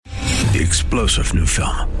The explosive new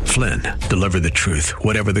film, Flynn, deliver the truth,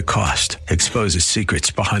 whatever the cost. Exposes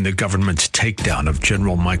secrets behind the government's takedown of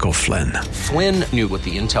General Michael Flynn. Flynn knew what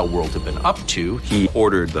the intel world had been up to. He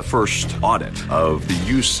ordered the first audit of the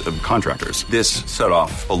use of contractors. This set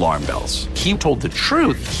off alarm bells. He told the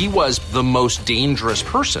truth. He was the most dangerous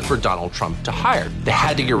person for Donald Trump to hire. They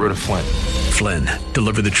had to get rid of Flynn. Flynn,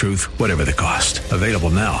 deliver the truth, whatever the cost. Available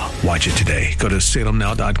now. Watch it today. Go to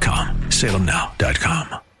salemnow.com.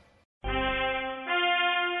 salemnow.com.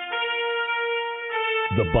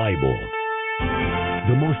 The Bible,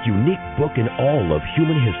 the most unique book in all of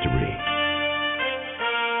human history.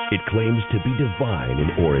 It claims to be divine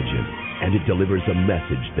in origin, and it delivers a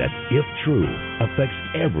message that, if true, affects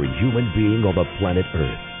every human being on the planet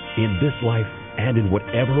Earth, in this life and in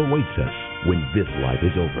whatever awaits us when this life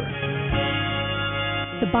is over.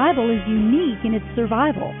 The Bible is unique in its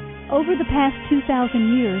survival. Over the past 2,000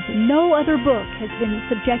 years, no other book has been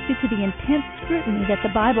subjected to the intense scrutiny that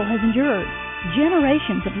the Bible has endured.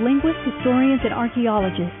 Generations of linguists, historians, and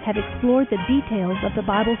archaeologists have explored the details of the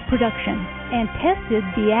Bible's production and tested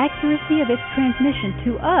the accuracy of its transmission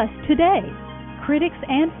to us today. Critics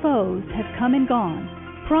and foes have come and gone.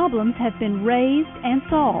 Problems have been raised and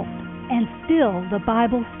solved, and still the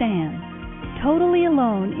Bible stands, totally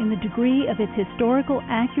alone in the degree of its historical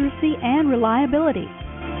accuracy and reliability.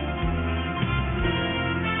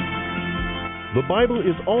 The Bible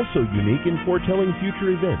is also unique in foretelling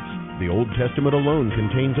future events. The Old Testament alone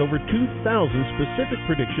contains over 2,000 specific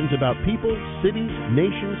predictions about people, cities,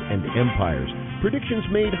 nations, and empires. Predictions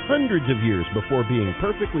made hundreds of years before being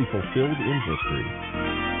perfectly fulfilled in history.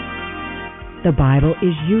 The Bible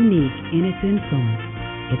is unique in its influence.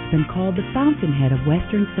 It's been called the fountainhead of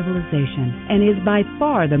Western civilization and is by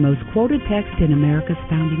far the most quoted text in America's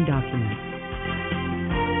founding documents.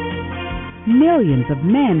 Millions of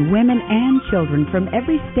men, women, and children from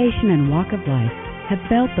every station and walk of life have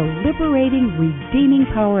felt the liberating, redeeming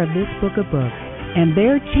power of this book of books, and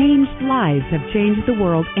their changed lives have changed the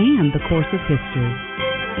world and the course of history.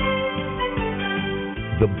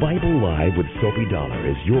 The Bible Live with Soapy Dollar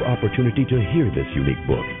is your opportunity to hear this unique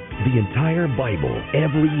book, the entire Bible,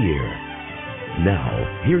 every year. Now,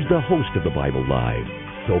 here's the host of the Bible Live,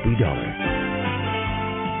 Soapy Dollar.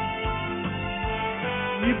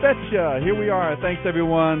 You betcha. Here we are. Thanks,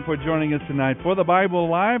 everyone, for joining us tonight for the Bible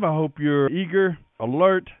Live. I hope you're eager,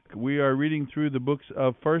 alert. We are reading through the books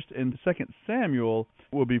of 1st and 2nd Samuel.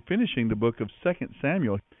 We'll be finishing the book of 2nd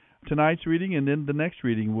Samuel. Tonight's reading and then the next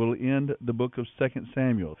reading will end the book of 2nd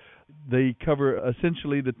Samuel. They cover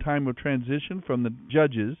essentially the time of transition from the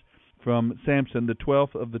judges, from Samson, the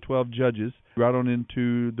 12th of the 12 judges, right on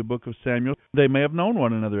into the book of Samuel. They may have known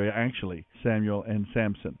one another, actually, Samuel and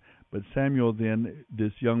Samson. But Samuel then,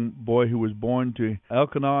 this young boy who was born to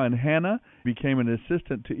Elkanah and Hannah, became an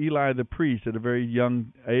assistant to Eli the priest at a very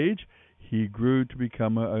young age. He grew to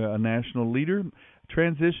become a national leader,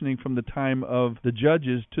 transitioning from the time of the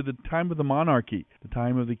judges to the time of the monarchy, the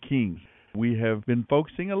time of the kings. We have been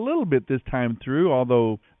focusing a little bit this time through,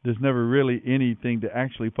 although there's never really anything to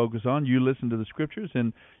actually focus on. You listen to the scriptures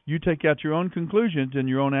and you take out your own conclusions and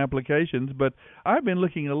your own applications. But I've been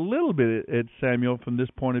looking a little bit at Samuel from this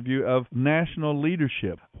point of view of national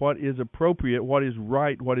leadership. What is appropriate, what is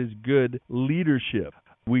right, what is good leadership.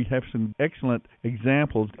 We have some excellent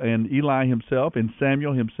examples in Eli himself, in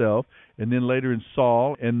Samuel himself, and then later in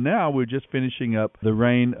Saul. And now we're just finishing up the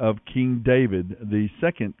reign of King David, the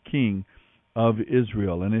second king of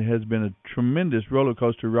Israel. And it has been a tremendous roller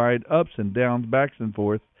coaster ride, ups and downs, backs and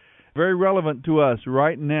forth. Very relevant to us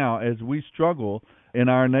right now as we struggle in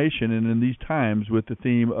our nation and in these times with the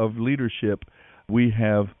theme of leadership. We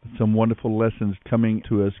have some wonderful lessons coming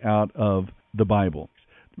to us out of the Bible.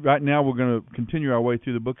 Right now we're going to continue our way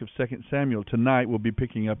through the book of 2 Samuel. Tonight we'll be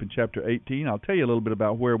picking up in chapter 18. I'll tell you a little bit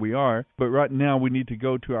about where we are, but right now we need to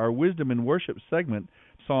go to our Wisdom and Worship segment,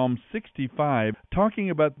 Psalm 65, talking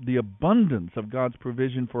about the abundance of God's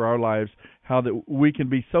provision for our lives, how that we can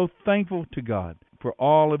be so thankful to God for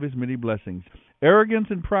all of His many blessings. Arrogance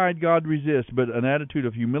and pride God resists, but an attitude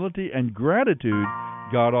of humility and gratitude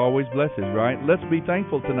God always blesses, right? Let's be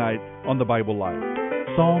thankful tonight on the Bible Live.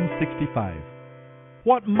 Psalm 65.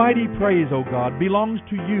 What mighty praise, O God, belongs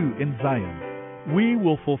to you in Zion. We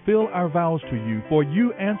will fulfill our vows to you, for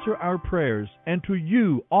you answer our prayers, and to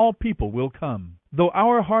you all people will come. Though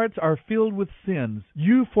our hearts are filled with sins,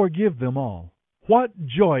 you forgive them all. What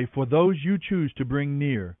joy for those you choose to bring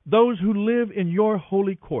near, those who live in your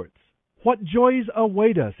holy courts. What joys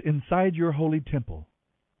await us inside your holy temple.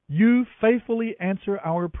 You faithfully answer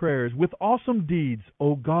our prayers with awesome deeds,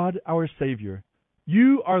 O God, our Savior.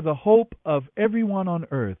 You are the hope of everyone on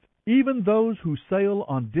earth. even those who sail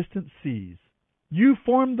on distant seas. You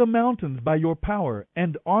formed the mountains by your power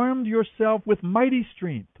and armed yourself with mighty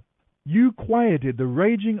strength. You quieted the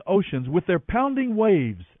raging oceans with their pounding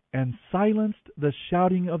waves and silenced the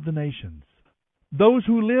shouting of the nations. Those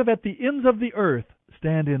who live at the ends of the earth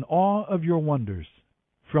stand in awe of your wonders.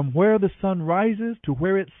 From where the sun rises to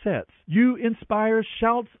where it sets, you inspire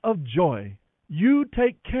shouts of joy. You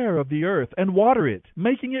take care of the earth and water it,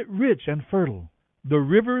 making it rich and fertile. The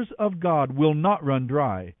rivers of God will not run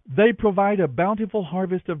dry. They provide a bountiful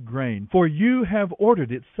harvest of grain, for you have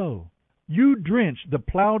ordered it so. You drench the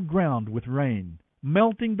plowed ground with rain,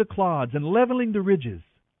 melting the clods and leveling the ridges.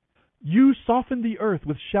 You soften the earth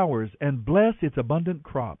with showers and bless its abundant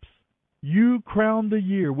crops. You crown the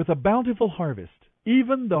year with a bountiful harvest.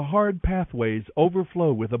 Even the hard pathways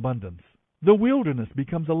overflow with abundance. The wilderness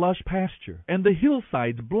becomes a lush pasture, and the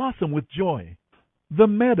hillsides blossom with joy. The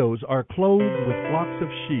meadows are clothed with flocks of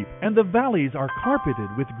sheep, and the valleys are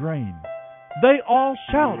carpeted with grain. They all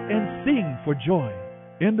shout and sing for joy.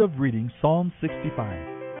 End of reading Psalm 65.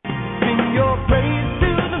 Sing your praise to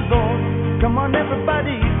the Lord. Come on,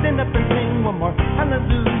 everybody, stand up and sing one more.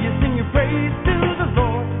 Hallelujah, sing your praise to the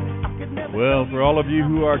Lord. Well, for all of you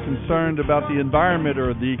who are concerned about the environment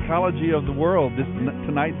or the ecology of the world,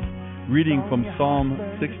 tonight's reading from Psalm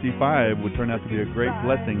 65 would turn out to be a great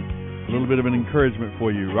blessing, a little bit of an encouragement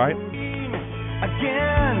for you, right?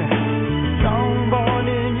 Again, song born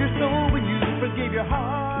in your soul when you forgave your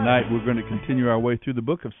heart. Tonight we're going to continue our way through the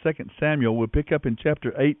book of 2 Samuel. We'll pick up in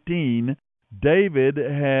chapter 18. David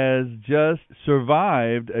has just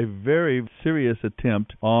survived a very serious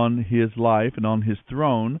attempt on his life and on his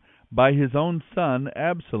throne by his own son,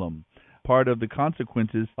 Absalom. Part of the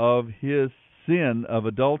consequences of his sin of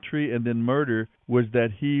adultery and then murder was that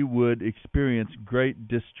he would experience great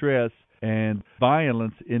distress and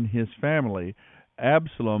violence in his family.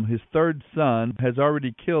 Absalom, his third son, has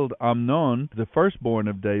already killed Amnon, the firstborn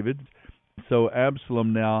of David. So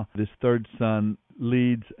Absalom now, this third son,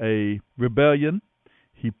 leads a rebellion.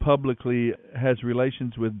 He publicly has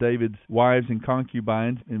relations with David's wives and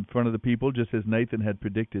concubines in front of the people, just as Nathan had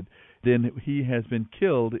predicted. Then he has been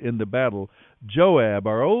killed in the battle. Joab,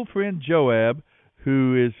 our old friend Joab,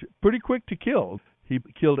 who is pretty quick to kill. He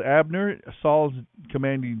killed Abner, Saul's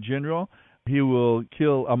commanding general. He will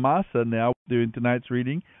kill Amasa now during tonight's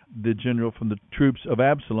reading, the general from the troops of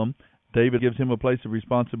Absalom. David gives him a place of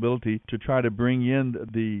responsibility to try to bring in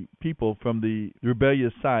the people from the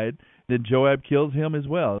rebellious side. Then Joab kills him as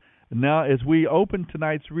well. Now, as we open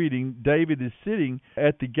tonight's reading, David is sitting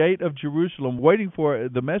at the gate of Jerusalem waiting for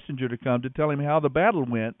the messenger to come to tell him how the battle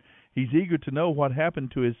went. He's eager to know what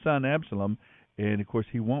happened to his son Absalom. And, of course,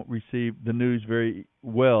 he won't receive the news very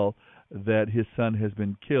well that his son has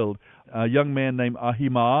been killed. A young man named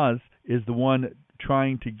Ahimaaz is the one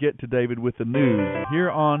trying to get to David with the news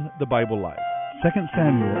here on the Bible Live. 2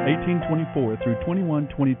 Samuel 18:24 through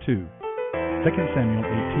 21:22. 2 Samuel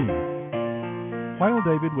 18. While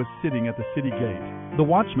David was sitting at the city gate, the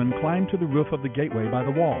watchman climbed to the roof of the gateway by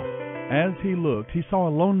the wall. As he looked, he saw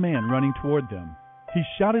a lone man running toward them. He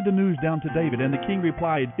shouted the news down to David, and the king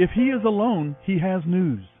replied, "If he is alone, he has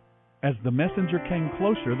news." As the messenger came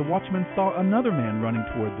closer, the watchman saw another man running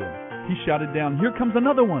toward them. He shouted down, "Here comes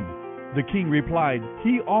another one." The king replied,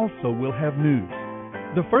 "He also will have news."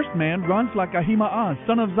 "The first man runs like Ahimaaz,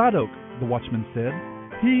 son of Zadok," the watchman said.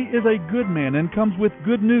 "He is a good man and comes with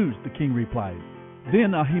good news," the king replied.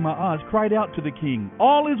 Then Ahimaaz cried out to the king,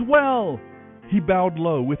 "All is well!" He bowed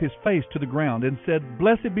low with his face to the ground and said,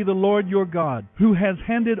 "Blessed be the Lord your God, who has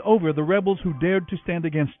handed over the rebels who dared to stand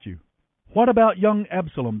against you." "What about young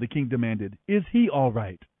Absalom?" the king demanded. "Is he all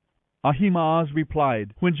right?" Ahimaaz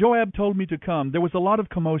replied, "When Joab told me to come, there was a lot of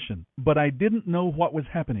commotion, but I didn't know what was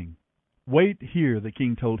happening." "Wait here," the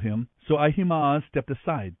king told him. So Ahimaaz stepped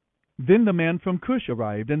aside. Then the man from Cush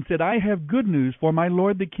arrived and said, "I have good news for my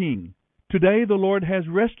lord the king. Today the Lord has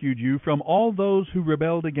rescued you from all those who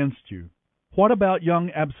rebelled against you." "What about young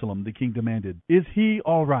Absalom?" the king demanded. "Is he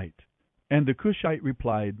all right?" And the Cushite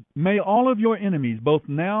replied, "May all of your enemies, both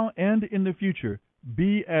now and in the future,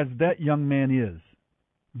 be as that young man is."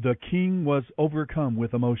 The king was overcome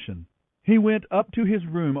with emotion. He went up to his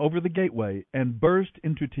room over the gateway and burst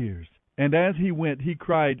into tears. And as he went, he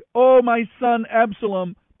cried, "Oh, my son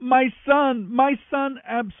Absalom! My son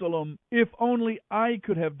Absalom! If only I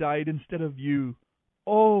could have died instead of you!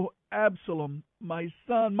 Oh, Absalom, my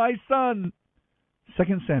son, my son!"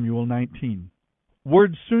 2 Samuel 19.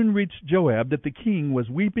 Word soon reached Joab that the king was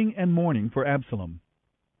weeping and mourning for Absalom.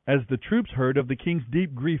 As the troops heard of the king's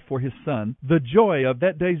deep grief for his son, the joy of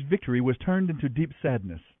that day's victory was turned into deep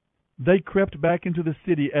sadness. They crept back into the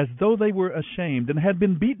city as though they were ashamed and had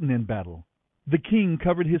been beaten in battle. The king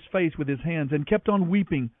covered his face with his hands and kept on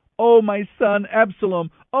weeping, "Oh, my son Absalom!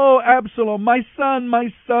 Oh, Absalom, my son,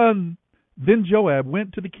 my son!" Then Joab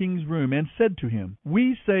went to the king's room and said to him,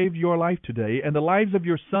 "We saved your life today and the lives of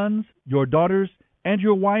your sons, your daughters, and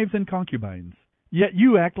your wives and concubines. Yet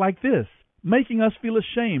you act like this, making us feel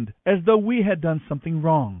ashamed, as though we had done something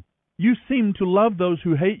wrong. You seem to love those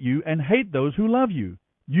who hate you and hate those who love you.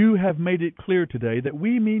 You have made it clear today that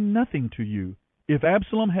we mean nothing to you. If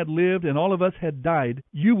Absalom had lived and all of us had died,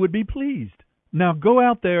 you would be pleased. Now go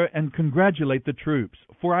out there and congratulate the troops,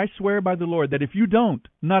 for I swear by the Lord that if you don't,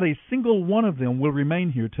 not a single one of them will remain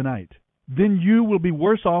here tonight. Then you will be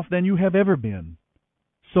worse off than you have ever been."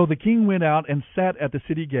 So the king went out and sat at the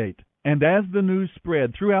city gate, and as the news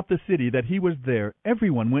spread throughout the city that he was there,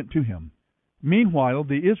 everyone went to him. Meanwhile,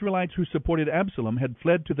 the Israelites who supported Absalom had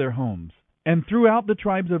fled to their homes. And throughout the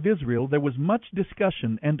tribes of Israel there was much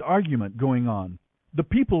discussion and argument going on. The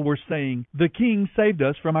people were saying, "The king saved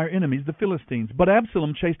us from our enemies, the Philistines, but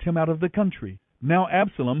Absalom chased him out of the country. Now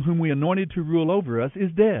Absalom, whom we anointed to rule over us,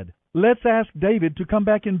 is dead. Let's ask David to come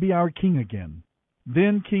back and be our king again."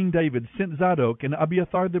 Then King David sent Zadok and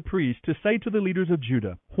Abiathar the priest to say to the leaders of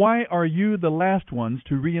Judah, "Why are you the last ones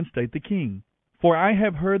to reinstate the king? For I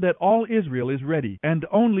have heard that all Israel is ready, and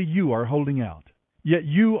only you are holding out. Yet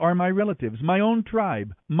you are my relatives, my own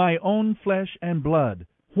tribe, my own flesh and blood.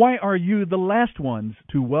 Why are you the last ones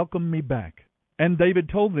to welcome me back?" And David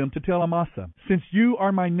told them to tell Amasa, "Since you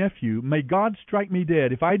are my nephew, may God strike me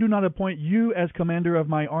dead if I do not appoint you as commander of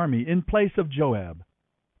my army in place of Joab."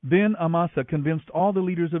 Then Amasa convinced all the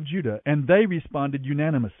leaders of Judah, and they responded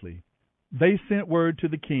unanimously. They sent word to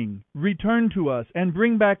the king, "Return to us and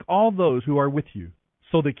bring back all those who are with you."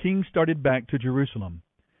 So the king started back to Jerusalem.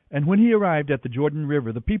 And when he arrived at the Jordan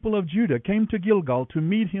River, the people of Judah came to Gilgal to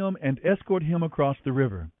meet him and escort him across the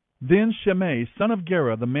river. Then Shimei, son of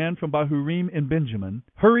Gera, the man from Bahurim in Benjamin,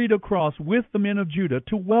 hurried across with the men of Judah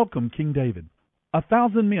to welcome King David.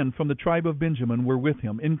 1,000 men from the tribe of Benjamin were with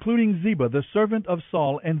him, including Ziba, the servant of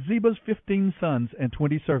Saul, and Ziba's 15 sons and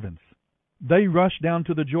 20 servants. They rushed down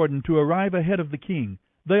to the Jordan to arrive ahead of the king.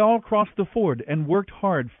 They all crossed the ford and worked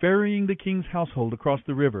hard ferrying the king's household across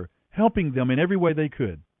the river, helping them in every way they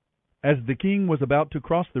could. As the king was about to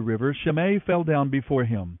cross the river, Shimei fell down before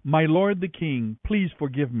him. "My lord the king, please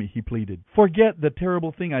forgive me," he pleaded. "Forget the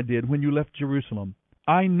terrible thing I did when you left Jerusalem.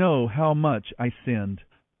 I know how much I sinned.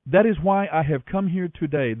 That is why I have come here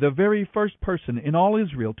today, the very first person in all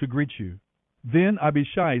Israel to greet you." Then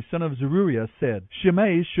Abishai, son of Zeruiah, said,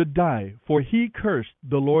 "Shimei should die, for he cursed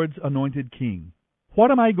the Lord's anointed king." "What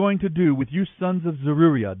am I going to do with you sons of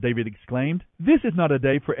Zeruiah?" David exclaimed. "This is not a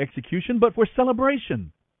day for execution, but for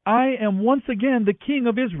celebration. I am once again the king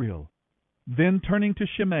of Israel." Then turning to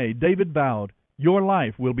Shimei, David vowed, "Your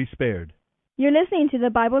life will be spared." You're listening to the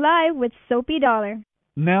Bible Live with Soapy Dollar.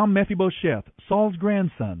 Now Mephibosheth, Saul's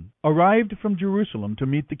grandson, arrived from Jerusalem to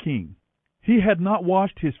meet the king. He had not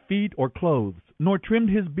washed his feet or clothes, nor trimmed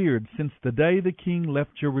his beard since the day the king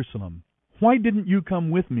left Jerusalem. "Why didn't you come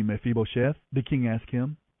with me, Mephibosheth?" the king asked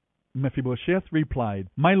him. Mephibosheth replied,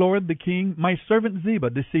 "My lord the king, my servant Ziba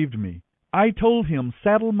deceived me. I told him,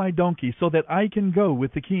 'Saddle my donkey so that I can go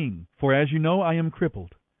with the king,' for as you know I am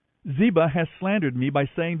crippled. Ziba has slandered me by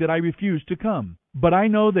saying that I refused to come. But I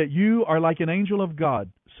know that you are like an angel of God,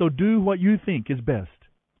 so do what you think is best.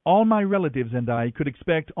 All my relatives and I could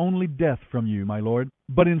expect only death from you, my lord.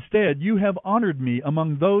 But instead you have honored me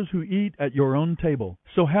among those who eat at your own table,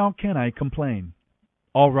 so how can I complain?"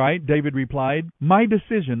 "All right," David replied. "My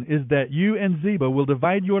decision is that you and Ziba will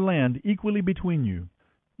divide your land equally between you."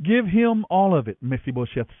 "Give him all of it,"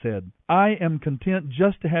 Mephibosheth said. "I am content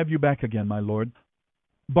just to have you back again, my lord."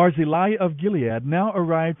 Barzillai of Gilead now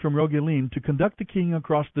arrived from Rogelim to conduct the king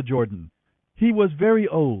across the Jordan. He was very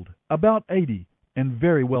old, about 80, and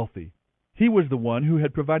very wealthy. He was the one who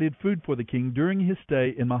had provided food for the king during his stay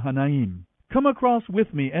in Mahanaim. "Come across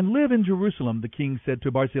with me and live in Jerusalem," the king said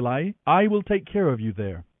to Barzillai. "I will take care of you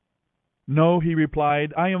there." "No," he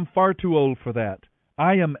replied, "I am far too old for that.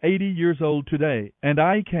 I am 80 years old today, and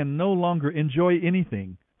I can no longer enjoy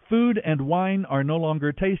anything. Food and wine are no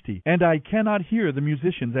longer tasty, and I cannot hear the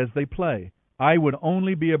musicians as they play. I would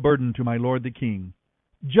only be a burden to my lord the king.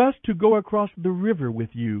 Just to go across the river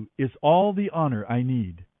with you is all the honor I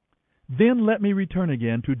need. Then let me return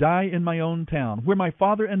again to die in my own town, where my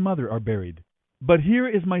father and mother are buried. But here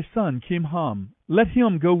is my son Kimham. Let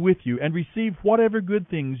him go with you and receive whatever good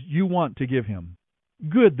things you want to give him."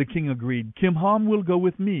 "Good," the king agreed. "Kimham will go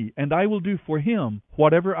with me, and I will do for him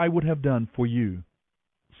whatever I would have done for you."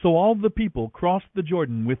 So all the people crossed the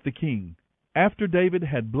Jordan with the king. After David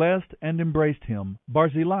had blessed and embraced him,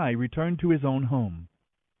 Barzillai returned to his own home.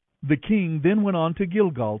 The king then went on to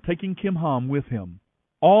Gilgal, taking Kimham with him.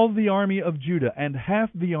 All the army of Judah and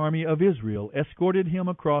half the army of Israel escorted him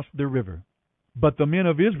across the river. But the men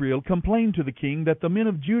of Israel complained to the king that the men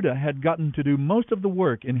of Judah had gotten to do most of the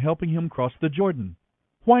work in helping him cross the Jordan.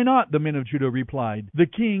 "Why not?" the men of Judah replied. "The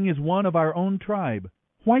king is one of our own tribe.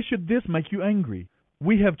 Why should this make you angry?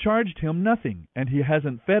 We have charged him nothing, and he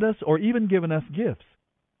hasn't fed us or even given us gifts."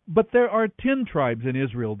 "But there are 10 tribes in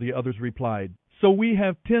Israel," the others replied, "so we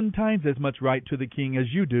have 10 times as much right to the king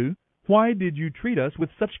as you do. Why did you treat us with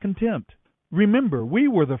such contempt? Remember, we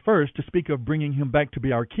were the first to speak of bringing him back to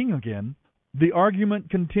be our king again." The argument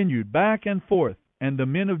continued back and forth, and the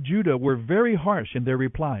men of Judah were very harsh in their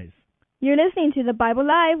replies. You're listening to the Bible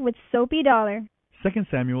Live with Soapy Dollar. 2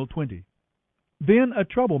 Samuel 20. Then a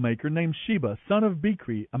troublemaker named Sheba, son of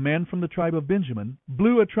Bichri, a man from the tribe of Benjamin,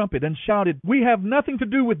 blew a trumpet and shouted, "We have nothing to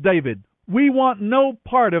do with David. We want no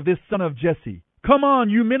part of this son of Jesse. Come on,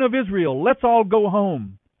 you men of Israel, let's all go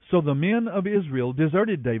home." So the men of Israel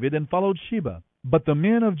deserted David and followed Sheba. But the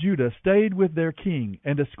men of Judah stayed with their king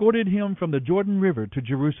and escorted him from the Jordan River to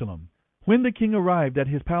Jerusalem. When the king arrived at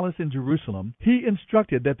his palace in Jerusalem, he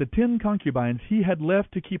instructed that the 10 concubines he had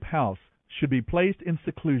left to keep house should be placed in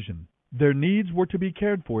seclusion. Their needs were to be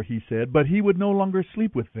cared for, he said, but he would no longer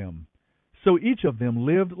sleep with them. So each of them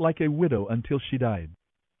lived like a widow until she died.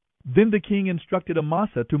 Then the king instructed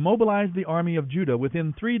Amasa to mobilize the army of Judah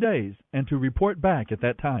within 3 days and to report back at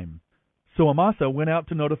that time. So Amasa went out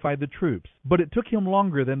to notify the troops, but it took him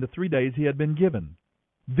longer than the 3 days he had been given.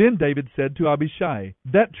 Then David said to Abishai,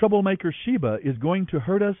 "That troublemaker Sheba is going to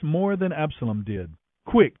hurt us more than Absalom did.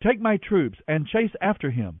 Quick, take my troops and chase after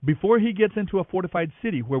him before he gets into a fortified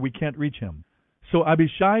city where we can't reach him." So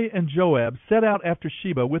Abishai and Joab set out after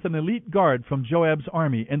Sheba with an elite guard from Joab's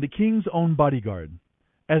army and the king's own bodyguard.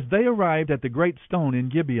 As they arrived at the great stone in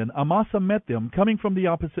Gibeon, Amasa met them coming from the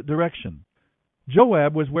opposite direction.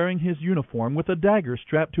 Joab was wearing his uniform with a dagger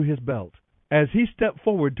strapped to his belt. As he stepped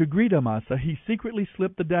forward to greet Amasa, he secretly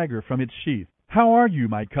slipped the dagger from its sheath. "How are you,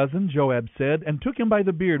 my cousin?" Joab said, and took him by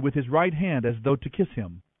the beard with his right hand as though to kiss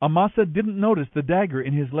him. Amasa didn't notice the dagger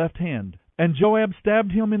in his left hand, and Joab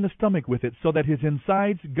stabbed him in the stomach with it so that his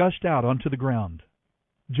insides gushed out onto the ground.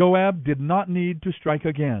 Joab did not need to strike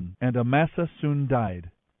again, and Amasa soon died.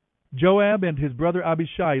 Joab and his brother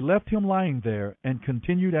Abishai left him lying there and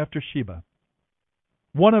continued after Sheba.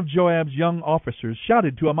 One of Joab's young officers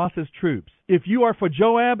shouted to Amasa's troops, "If you are for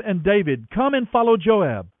Joab and David, come and follow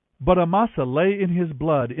Joab." But Amasa lay in his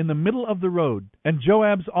blood in the middle of the road, and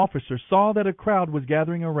Joab's officer saw that a crowd was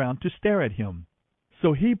gathering around to stare at him.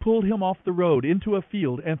 So he pulled him off the road into a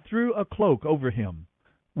field and threw a cloak over him.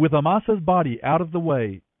 With Amasa's body out of the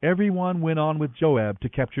way, everyone went on with Joab to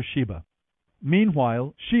capture Sheba.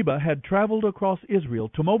 Meanwhile, Sheba had traveled across Israel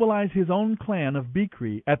to mobilize his own clan of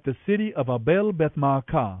Bichri at the city of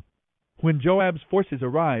Abel-Beth-Maacah. When Joab's forces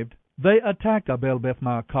arrived, they attacked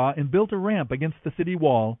Abel-Beth-Maacah and built a ramp against the city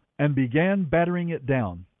wall and began battering it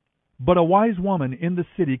down. But a wise woman in the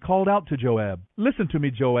city called out to Joab, "Listen to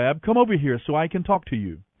me, Joab. Come over here so I can talk to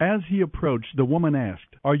you." As he approached, the woman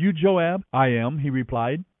asked, "Are you Joab?" "I am," he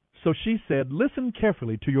replied. So she said, "Listen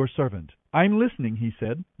carefully to your servant." "I'm listening," he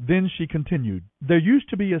said. Then she continued, "There used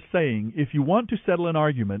to be a saying, if you want to settle an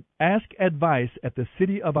argument, ask advice at the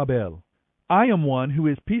city of Abel. I am one who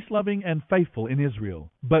is peace-loving and faithful in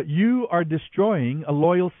Israel, but you are destroying a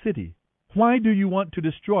loyal city. Why do you want to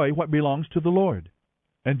destroy what belongs to the Lord?"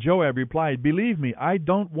 And Joab replied, "Believe me, I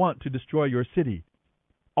don't want to destroy your city.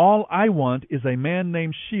 All I want is a man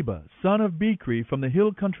named Sheba, son of Bichri from the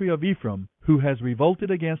hill country of Ephraim, who has revolted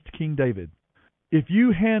against King David. If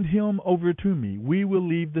you hand him over to me, we will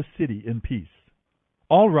leave the city in peace."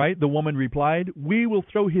 "All right," the woman replied, "we will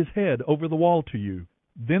throw his head over the wall to you."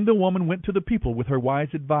 Then the woman went to the people with her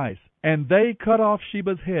wise advice, and they cut off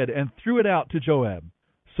Sheba's head and threw it out to Joab.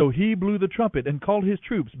 So he blew the trumpet and called his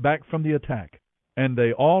troops back from the attack, and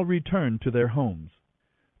they all returned to their homes.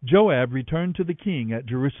 Joab returned to the king at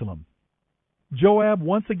Jerusalem. Joab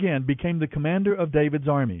once again became the commander of David's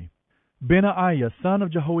army. Benaiah, son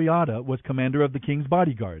of Jehoiada, was commander of the king's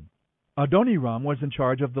bodyguard. Adoniram was in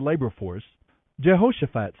charge of the labor force.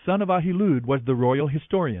 Jehoshaphat, son of Ahilud, was the royal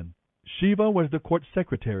historian. Sheva was the court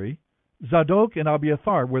secretary. Zadok and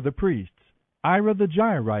Abiathar were the priests. Ira the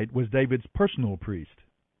Jairite was David's personal priest.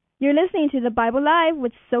 You're listening to the Bible Live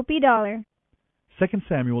with Soapy Dollar. 2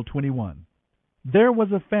 Samuel 21. There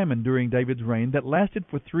was a famine during David's reign that lasted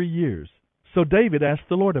for 3 years. So David asked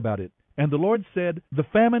the Lord about it. And the Lord said, "The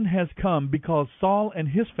famine has come because Saul and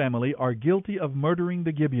his family are guilty of murdering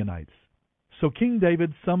the Gibeonites." So King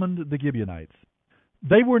David summoned the Gibeonites.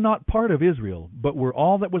 They were not part of Israel, but were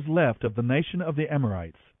all that was left of the nation of the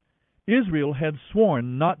Amorites. Israel had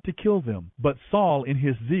sworn not to kill them, but Saul in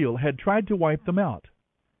his zeal had tried to wipe them out.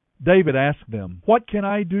 David asked them, "What can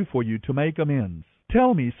I do for you to make amends?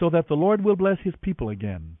 Tell me, so that the Lord will bless his people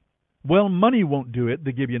again." "Well, money won't do it,"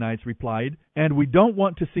 the Gibeonites replied, "and we don't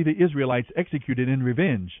want to see the Israelites executed in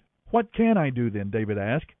revenge." "What can I do then?" David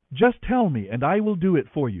asked. "Just tell me, and I will do it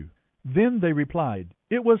for you." Then they replied,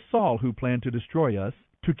 "It was Saul who planned to destroy us,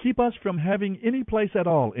 to keep us from having any place at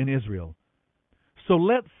all in Israel. So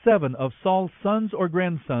let 7 of Saul's sons or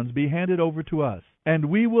grandsons be handed over to us, and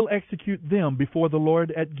we will execute them before the Lord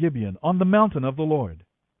at Gibeon, on the mountain of the Lord."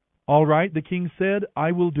 "All right," the king said,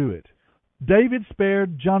 "I will do it." David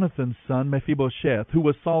spared Jonathan's son Mephibosheth, who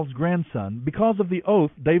was Saul's grandson, because of the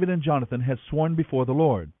oath David and Jonathan had sworn before the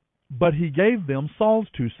Lord. But he gave them Saul's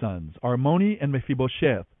 2 sons, Armoni and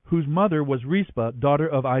Mephibosheth, whose mother was Rizpah, daughter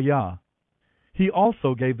of Aiah. He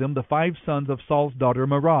also gave them the 5 sons of Saul's daughter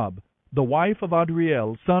Merab, the wife of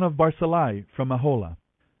Adriel, son of Barzillai, from Aholah.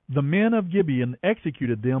 The men of Gibeon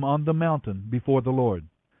executed them on the mountain before the Lord.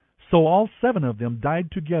 So all 7 of them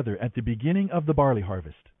died together at the beginning of the barley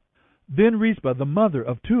harvest. Then Rizpah, the mother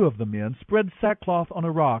of 2 of the men, spread sackcloth on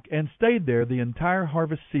a rock and stayed there the entire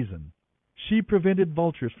harvest season. She prevented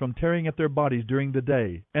vultures from tearing at their bodies during the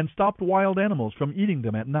day, and stopped wild animals from eating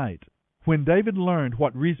them at night. When David learned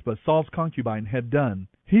what Rizpah, Saul's concubine, had done,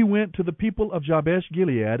 he went to the people of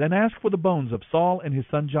Jabesh-Gilead and asked for the bones of Saul and his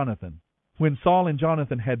son Jonathan. When Saul and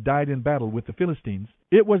Jonathan had died in battle with the Philistines,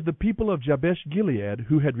 it was the people of Jabesh-Gilead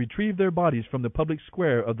who had retrieved their bodies from the public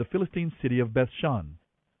square of the Philistine city of Bethshan.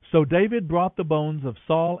 So David brought the bones of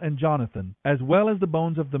Saul and Jonathan, as well as the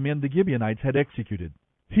bones of the men the Gibeonites had executed.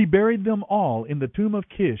 He buried them all in the tomb of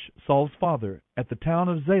Kish, Saul's father, at the town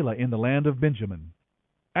of Zelah in the land of Benjamin.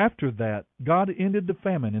 After that, God ended the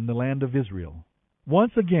famine in the land of Israel.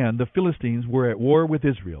 Once again the Philistines were at war with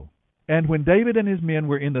Israel. And when David and his men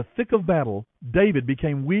were in the thick of battle, David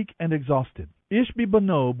became weak and exhausted.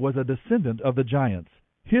 Ishbi-Benob was a descendant of the giants.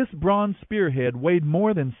 His bronze spearhead weighed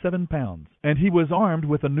more than 7 pounds, and he was armed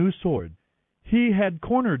with a new sword. He had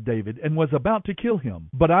cornered David and was about to kill him,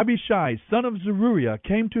 but Abishai, son of Zeruiah,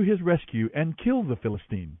 came to his rescue and killed the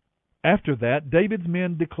Philistine. After that, David's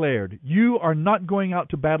men declared, "You are not going out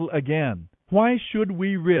to battle again. Why should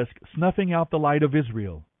we risk snuffing out the light of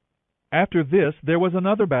Israel?" After this, there was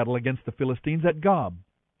another battle against the Philistines at Gob.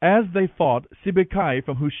 As they fought, Sibbecai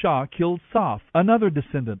from Hushah killed Saph, another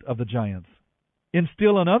descendant of the giants. In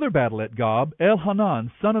still another battle at Gob,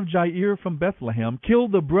 Elhanan, son of Jair from Bethlehem,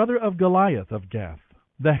 killed the brother of Goliath of Gath.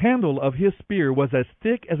 The handle of his spear was as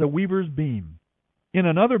thick as a weaver's beam. In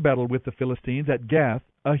another battle with the Philistines at Gath,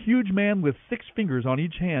 a huge man with 6 fingers on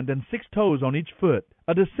each hand and 6 toes on each foot,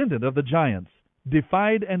 a descendant of the giants,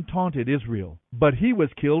 defied and taunted Israel. But he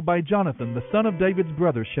was killed by Jonathan, the son of David's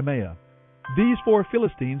brother Shemaiah. These 4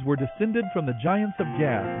 Philistines were descended from the giants of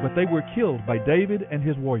Gath, but they were killed by David and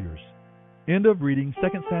his warriors. End of reading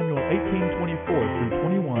 2 Samuel 18:24 through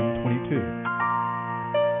 21:22.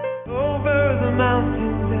 Over the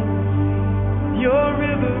mountains and the sea, your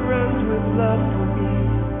river runs with love for me.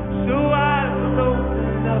 So I will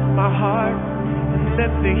open up my heart and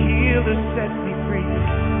let the healer set me free.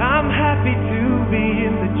 I'm happy to be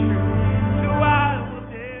in the truth, so I will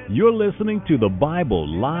dare. You're listening to the Bible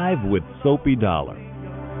Live with Soapy Dollar.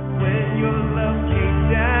 When your love came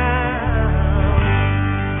down,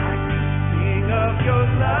 I could sing of your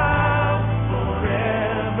love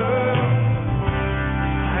forever.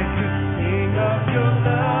 I could sing of your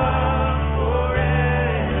love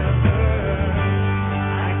forever.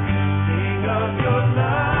 I could sing of your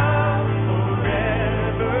love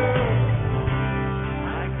forever.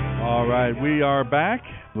 All right, we are back.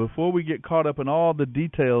 Before we get caught up in all the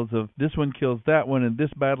details of this one kills that one and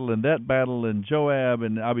this battle and that battle and Joab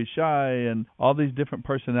and Abishai and all these different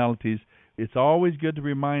personalities, it's always good to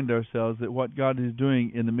remind ourselves that what God is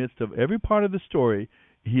doing in the midst of every part of the story,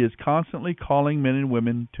 He is constantly calling men and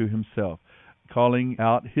women to Himself, calling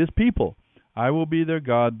out His people. I will be their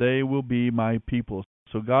God, they will be my people.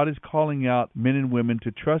 So God is calling out men and women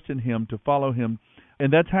to trust in Him, to follow Him.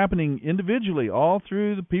 And that's happening individually, all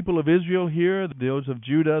through the people of Israel here, those of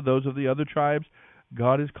Judah, those of the other tribes.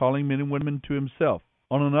 God is calling men and women to Himself.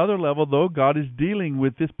 On another level, though, God is dealing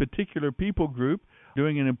with this particular people group,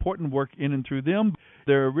 doing an important work in and through them.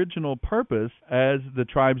 Their original purpose as the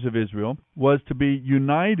tribes of Israel was to be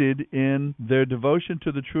united in their devotion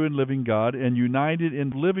to the true and living God and united in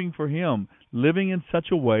living for Him, living in such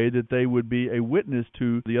a way that they would be a witness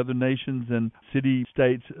to the other nations and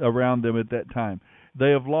city-states around them at that time.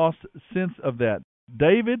 They have lost sense of that.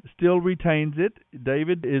 David still retains it.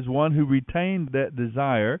 David is one who retained that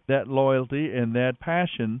desire, that loyalty, and that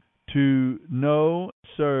passion to know,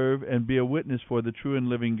 serve, and be a witness for the true and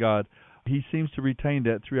living God. He seems to retain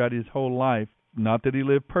that throughout his whole life. Not that he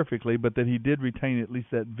lived perfectly, but that he did retain at least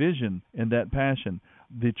that vision and that passion.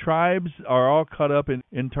 The tribes are all caught up in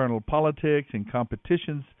internal politics and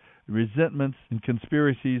competitions, resentments, and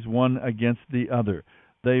conspiracies one against the other.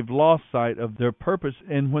 They've lost sight of their purpose,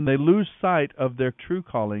 and when they lose sight of their true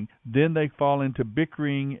calling, then they fall into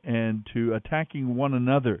bickering and to attacking one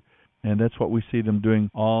another. And that's what we see them doing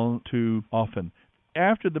all too often.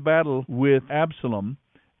 After the battle with Absalom,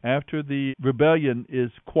 after the rebellion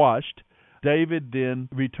is quashed, David then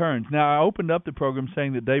returns. Now, I opened up the program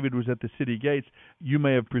saying that David was at the city gates. You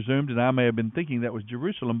may have presumed, and I may have been thinking that was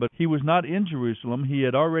Jerusalem, but he was not in Jerusalem. He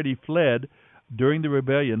had already fled during the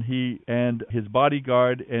rebellion. He and his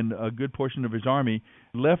bodyguard and a good portion of his army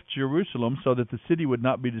left Jerusalem so that the city would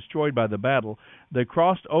not be destroyed by the battle. They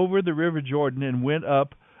crossed over the River Jordan and went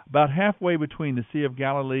up about halfway between the Sea of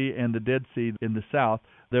Galilee and the Dead Sea in the south.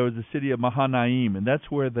 There was the city of Mahanaim, and that's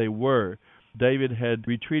where they were. David had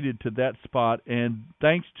retreated to that spot, and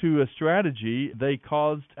thanks to a strategy, they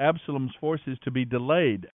caused Absalom's forces to be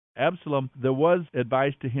delayed. Absalom, there was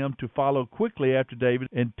advice to him to follow quickly after David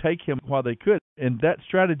and take him while they could, and that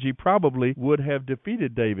strategy probably would have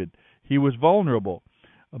defeated David. He was vulnerable,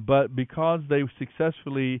 but because they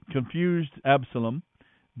successfully confused Absalom,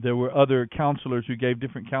 there were other counselors who gave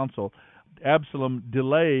different counsel. Absalom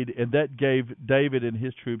delayed, and that gave David and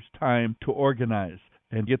his troops time to organize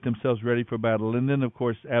and get themselves ready for battle. And then, of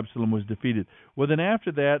course, Absalom was defeated. Well, then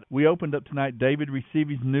after that, we opened up tonight, David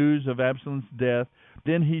receives news of Absalom's death.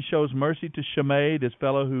 Then he shows mercy to Shimei, this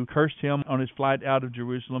fellow who cursed him on his flight out of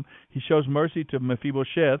Jerusalem. He shows mercy to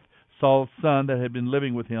Mephibosheth, Saul's son that had been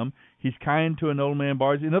living with him. He's kind to an old man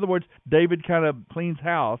Bars. In other words, David kind of cleans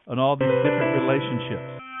house on all these different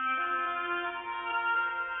relationships.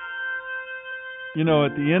 You know,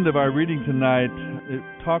 at the end of our reading tonight, it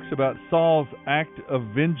talks about Saul's act of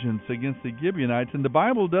vengeance against the Gibeonites, and the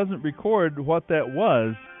Bible doesn't record what that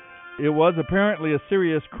was. It was apparently a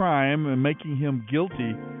serious crime, making him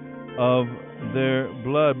guilty of their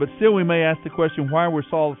blood. But still, we may ask the question, why were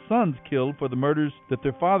Saul's sons killed for the murders that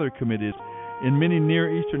their father committed? In many Near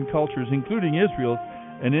Eastern cultures, including Israel's,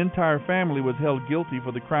 an entire family was held guilty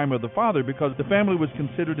for the crime of the father because the family was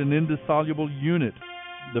considered an indissoluble unit.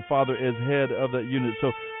 The father as head of that unit.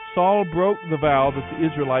 So Saul broke the vow that the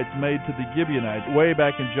Israelites made to the Gibeonites. Way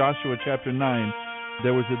back in Joshua chapter 9,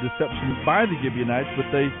 there was a deception by the Gibeonites, but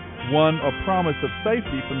they won a promise of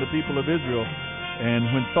safety from the people of Israel. And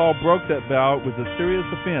when Saul broke that vow, it was a serious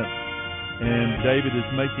offense. And David is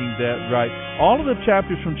making that right. All of the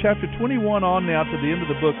chapters from chapter 21 on now to the end of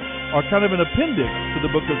the book are kind of an appendix to the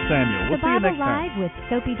book of Samuel. We'll see you next time. The Bible Live with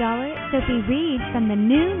Soapy Dollar. Soapy reads from the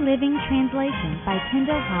New Living Translation by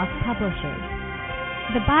Tyndale House Publishers.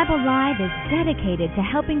 The Bible Live is dedicated to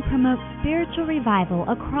helping promote spiritual revival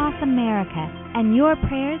across America, and your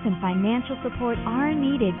prayers and financial support are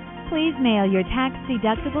needed. Please mail your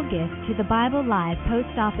tax-deductible gift to the Bible Live,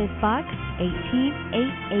 Post Office Box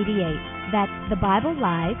 18888. That's the Bible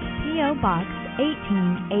Live, P.O. Box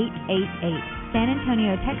 18888, San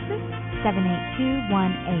Antonio, Texas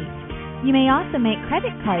 78218. You may also make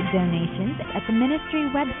credit card donations at the ministry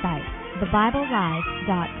website,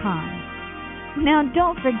 thebiblelive.com. Now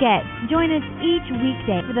don't forget, join us each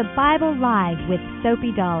weekday for the Bible Live with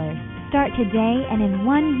Soapy Dollar. Start today, and in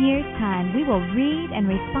 1 year's time, we will read and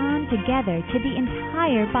respond together to the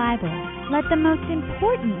entire Bible. Let the most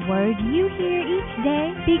important word you hear each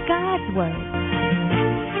day be God's Word.